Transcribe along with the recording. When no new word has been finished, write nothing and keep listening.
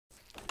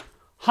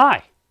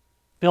Hi,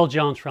 Bill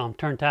Jones from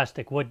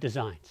Turntastic Wood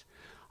Designs.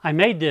 I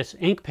made this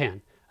ink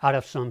pen out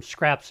of some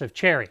scraps of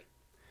cherry.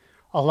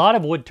 A lot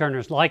of wood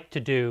turners like to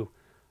do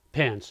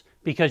pens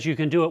because you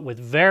can do it with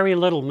very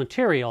little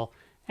material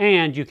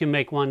and you can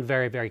make one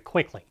very, very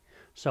quickly.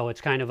 So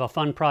it's kind of a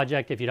fun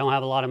project if you don't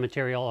have a lot of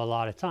material or a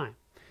lot of time.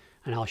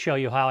 And I'll show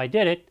you how I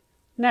did it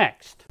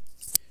next.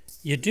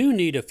 You do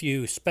need a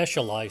few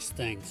specialized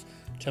things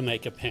to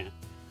make a pen.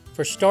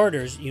 For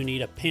starters, you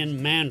need a pen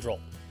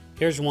mandrel.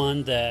 Here's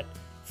one that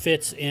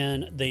fits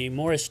in the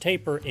Morris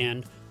taper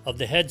end of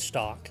the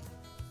headstock,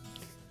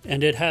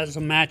 and it has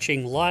a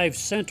matching live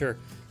center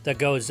that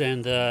goes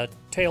in the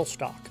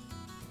tailstock.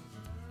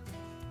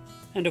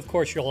 And of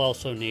course you'll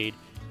also need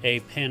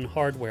a pen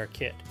hardware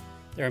kit.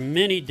 There are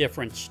many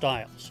different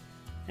styles,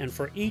 and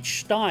for each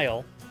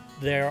style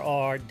there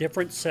are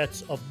different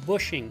sets of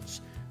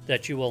bushings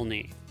that you will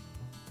need.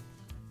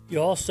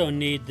 You also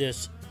need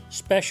this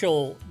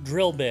special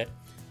drill bit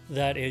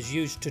that is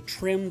used to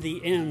trim the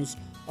ends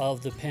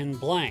of the pen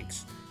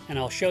blanks, and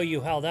I'll show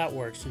you how that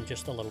works in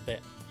just a little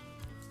bit.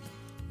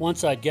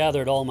 Once I'd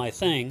gathered all my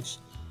things,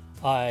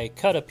 I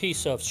cut a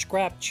piece of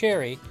scrap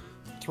cherry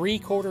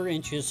 3/4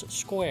 inches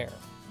square.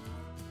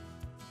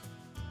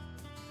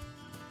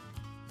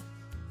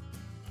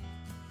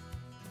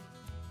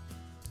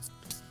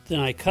 Then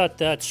I cut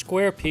that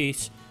square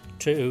piece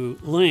to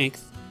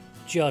length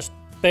just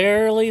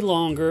barely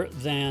longer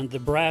than the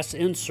brass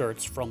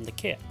inserts from the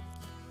kit.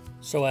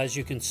 So as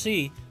you can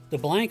see, the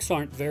blanks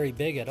aren't very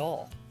big at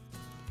all.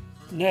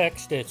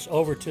 Next, it's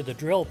over to the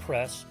drill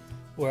press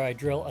where I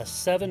drill a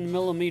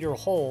 7mm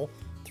hole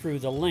through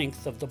the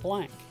length of the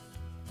blank.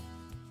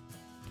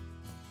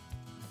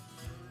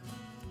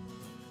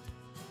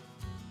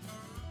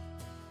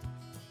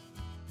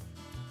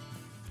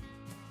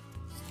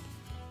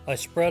 I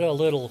spread a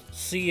little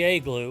CA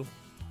glue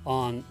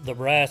on the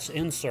brass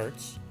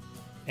inserts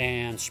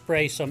and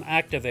spray some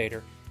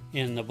activator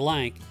in the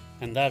blank,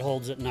 and that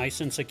holds it nice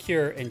and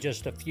secure in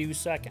just a few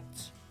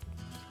seconds.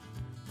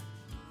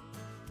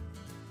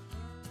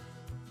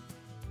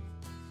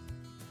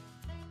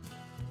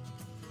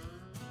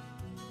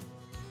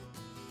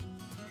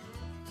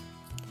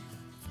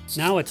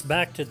 Now it's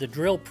back to the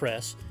drill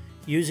press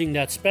using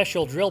that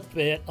special drill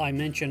bit I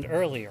mentioned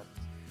earlier.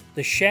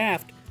 The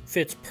shaft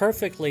fits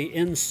perfectly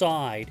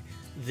inside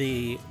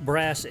the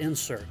brass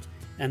insert,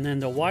 and then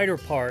the wider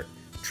part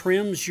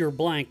trims your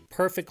blank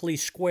perfectly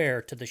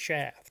square to the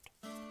shaft.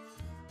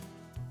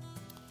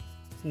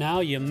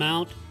 Now you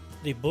mount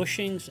the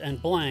bushings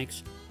and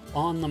blanks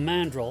on the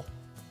mandrel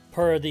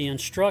per the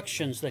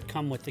instructions that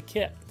come with the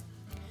kit,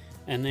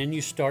 and then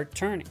you start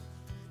turning.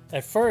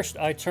 At first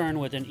I turn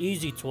with an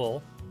easy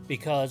tool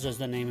because, as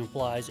the name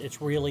implies, it's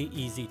really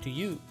easy to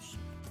use.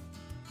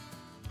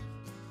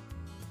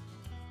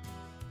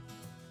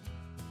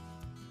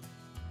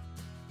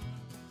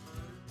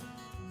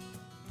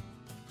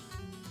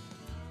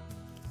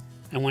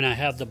 And when I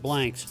have the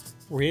blanks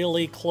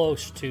really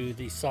close to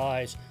the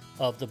size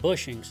of the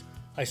bushings,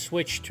 I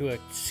switch to a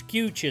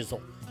skew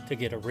chisel to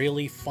get a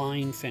really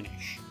fine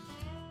finish.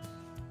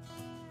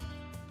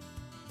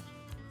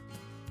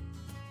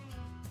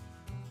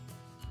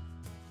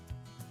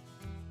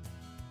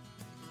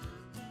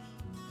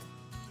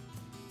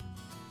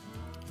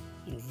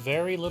 And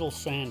very little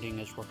sanding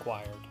is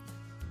required.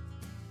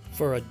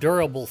 For a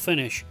durable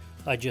finish,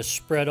 I just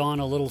spread on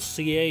a little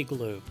CA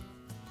glue.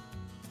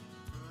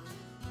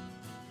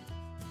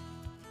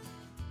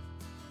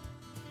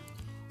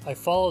 I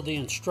follow the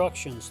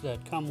instructions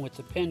that come with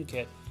the pen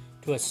kit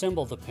to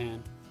assemble the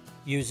pen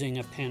using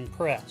a pen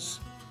press.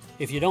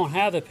 If you don't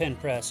have a pen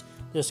press,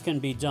 this can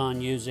be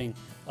done using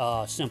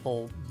a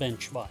simple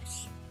bench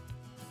vise.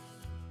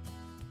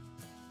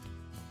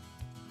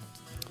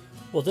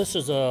 Well, this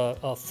is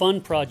a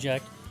fun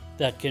project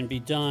that can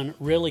be done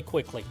really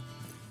quickly.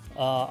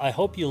 I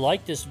hope you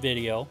liked this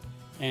video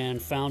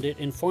and found it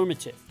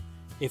informative.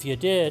 If you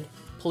did,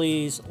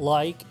 please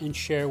like and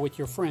share with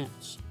your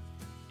friends.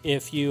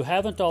 If you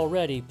haven't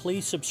already,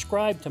 please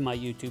subscribe to my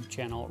YouTube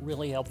channel. It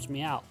really helps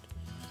me out.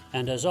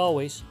 And as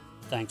always,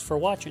 thanks for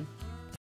watching.